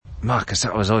Marcus,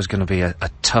 that was always going to be a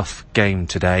tough game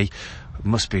today.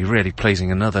 Must be really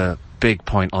pleasing. Another big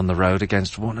point on the road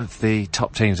against one of the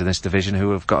top teams in this division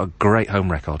who have got a great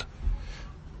home record.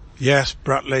 Yes,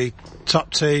 Brackley,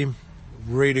 top team,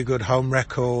 really good home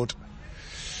record.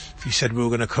 If you said we were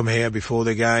going to come here before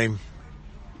the game,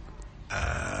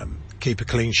 keep a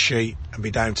clean sheet and be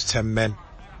down to 10 men,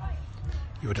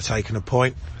 you would have taken a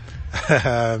point.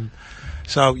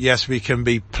 So yes, we can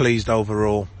be pleased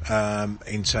overall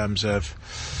in terms of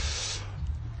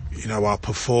our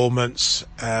performance.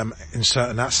 In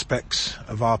certain aspects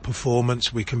of our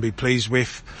performance, we can be pleased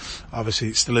with. Obviously,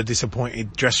 it's still a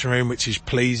disappointed dressing room, which is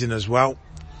pleasing as well.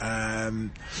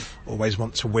 Always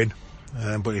want to win.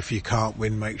 But if you can't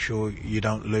win, make sure you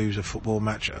don't lose a football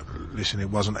match. Listen, it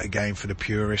wasn't a game for the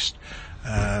purist,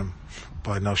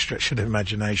 by no stretch of the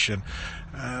imagination.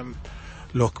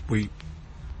 Look,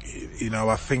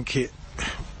 I think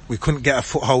we couldn't get a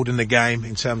foothold in the game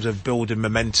in terms of building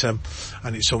momentum,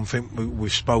 and it's something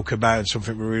we've spoke about and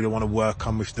something we really want to work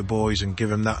on with the boys and give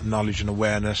them that knowledge and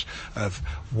awareness of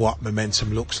what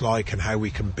momentum looks like and how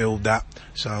we can build that.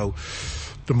 So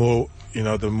the more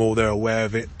they're aware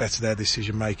of it, better their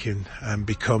decision making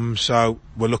becomes. So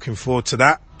we're looking forward to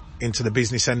that into the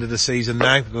business end of the season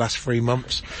now, the last 3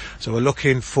 months. So we're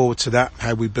looking forward to that,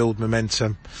 how we build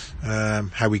momentum,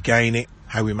 how we gain it,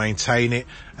 how we maintain it,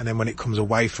 and then when it comes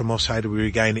away from us, how do we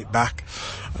regain it back?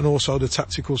 And also the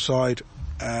tactical side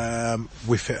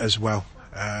with it as well.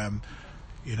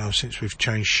 Since we've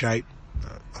changed shape,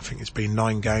 I think it's been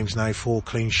 9 games now, 4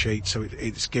 clean sheets, so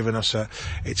it's given us a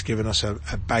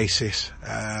basis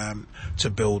to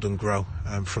build and grow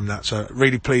from that. So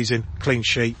really pleasing, clean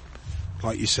sheet,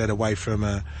 like you said, away from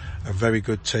a very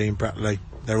good team, Brackley.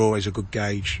 They're always a good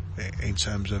gauge in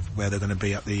terms of where they're going to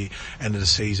be at the end of the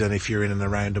season. If you're in and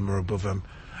around them or above them,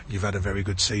 you've had a very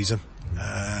good season.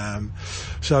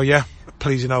 So yeah,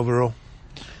 pleasing overall.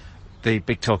 The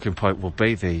big talking point will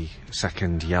be the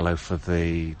second yellow for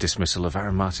the dismissal of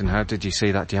Aaron Martin. How did you see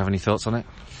that? Do you have any thoughts on it?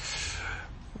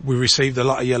 We received a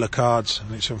lot of yellow cards,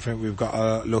 and it's something we've got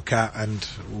to look at, and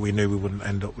we knew we wouldn't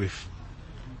end up with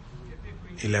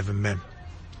 11 men.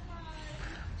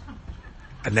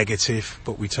 A negative,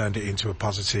 but we turned it into a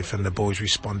positive, and the boys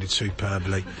responded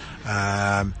superbly.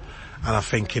 And I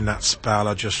think in that spell,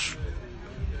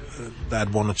 they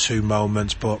had 1 or 2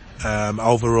 moments, but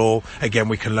overall, again,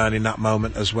 we can learn in that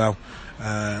moment as well.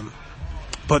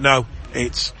 But no,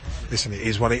 it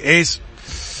is what it is.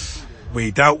 We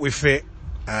dealt with it,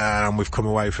 and we've come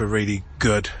away with a really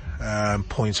good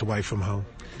points away from home.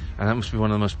 And that must be one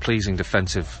of the most pleasing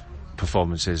defensive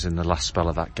performances in the last spell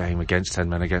of that game against 10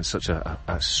 men, against such a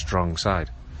strong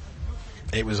side.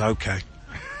 It was okay.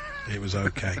 It was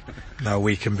okay. No,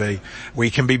 we can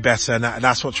be better, and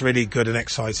that's what's really good and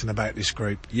exciting about this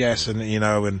group. Yes, and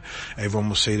and everyone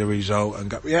will see the result and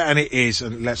go, yeah, and it is.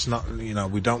 And let's not,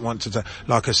 we don't want to.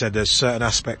 Like I said, there's certain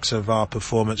aspects of our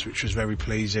performance which was very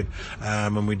pleasing,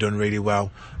 and we've done really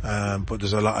well. But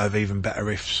there's a lot of even better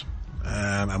ifs.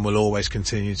 And we'll always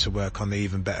continue to work on the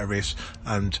even better ifs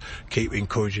and keep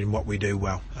encouraging what we do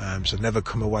well. So never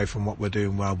come away from what we're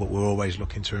doing well, but we're always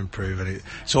looking to improve, and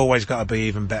it's always got to be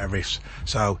even better ifs.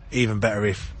 So even better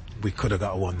if we could have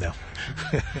got a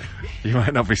 1-0. You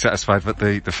might not be satisfied, but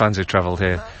the fans who travelled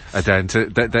here are down to,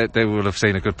 they will have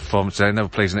seen a good performance today, and they were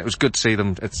pleased, and it was good to see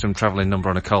them at some travelling number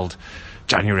on a cold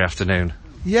January afternoon.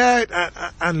 Yeah,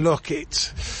 and look,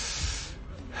 it's,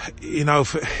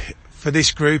 for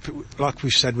this group, like we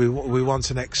said, we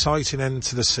want an exciting end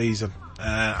to the season,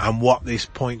 and what this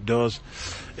point does,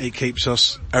 it keeps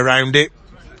us around it.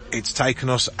 It's taken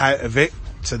us out of it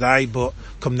today, but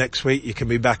come next week you can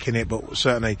be back in it. But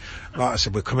certainly, like I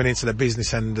said, we're coming into the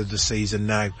business end of the season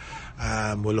now.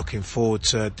 We're looking forward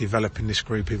to developing this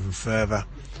group even further,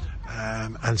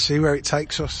 and see where it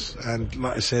takes us. And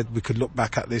like I said, we could look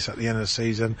back at this at the end of the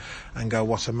season and go,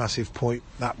 what a massive point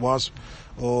that was,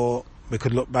 or we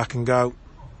could look back and go,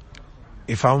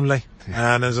 if only.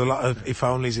 And there's a lot of if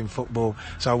onlys in football.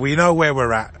 So we know where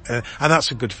we're at. And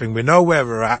that's a good thing. We know where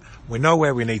we're at. We know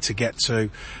where we need to get to.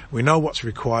 We know what's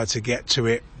required to get to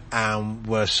it. And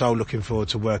we're so looking forward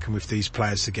to working with these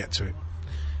players to get to it.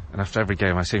 And after every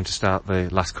game, I seem to start the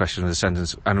last question of the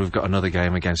sentence, and we've got another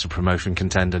game against a promotion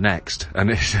contender next. And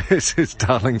it's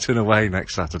Darlington away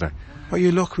next Saturday. Well,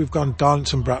 you look, we've gone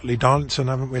Darlington, Brackley, Darlington,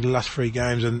 haven't we, the last 3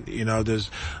 games, and,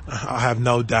 I have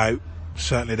no doubt,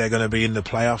 certainly they're going to be in the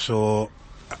playoffs or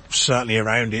certainly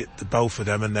around it, the both of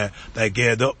them, and they're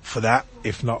geared up for that,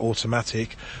 if not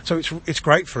automatic. So it's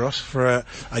great for us, for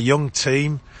a young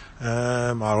team.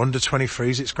 Our under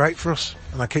 23s, it's great for us.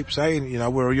 And I keep saying, you know,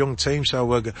 we're a young team, so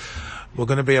we're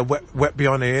going to be a wet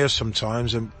behind the ears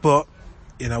sometimes, but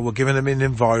you know, we're giving them an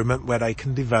environment where they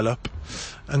can develop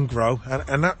and grow.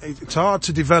 And that, it's hard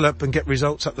to develop and get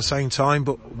results at the same time,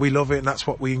 but we love it, and that's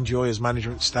what we enjoy as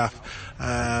management staff.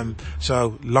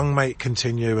 So long may it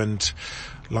continue, and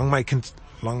long may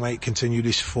it continue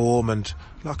this form. And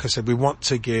like I said, we want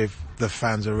to give the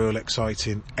fans a real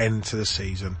exciting end to the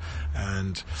season.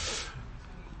 And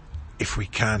if we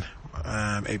can,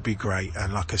 it'd be great.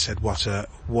 And like I said, what a,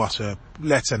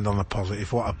 let's end on a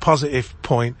positive. What a positive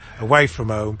point away from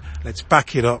home. Let's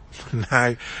back it up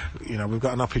now. You know, we've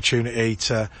got an opportunity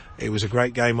it was a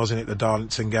great game, wasn't it? The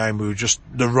Darlington game. We were just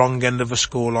the wrong end of a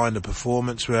scoreline. The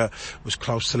performance was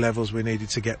close to levels we needed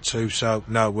to get to. So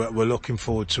no, we're looking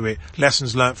forward to it.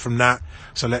 Lessons learnt from that.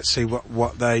 So let's see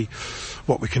what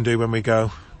we can do when we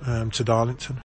go, to Darlington.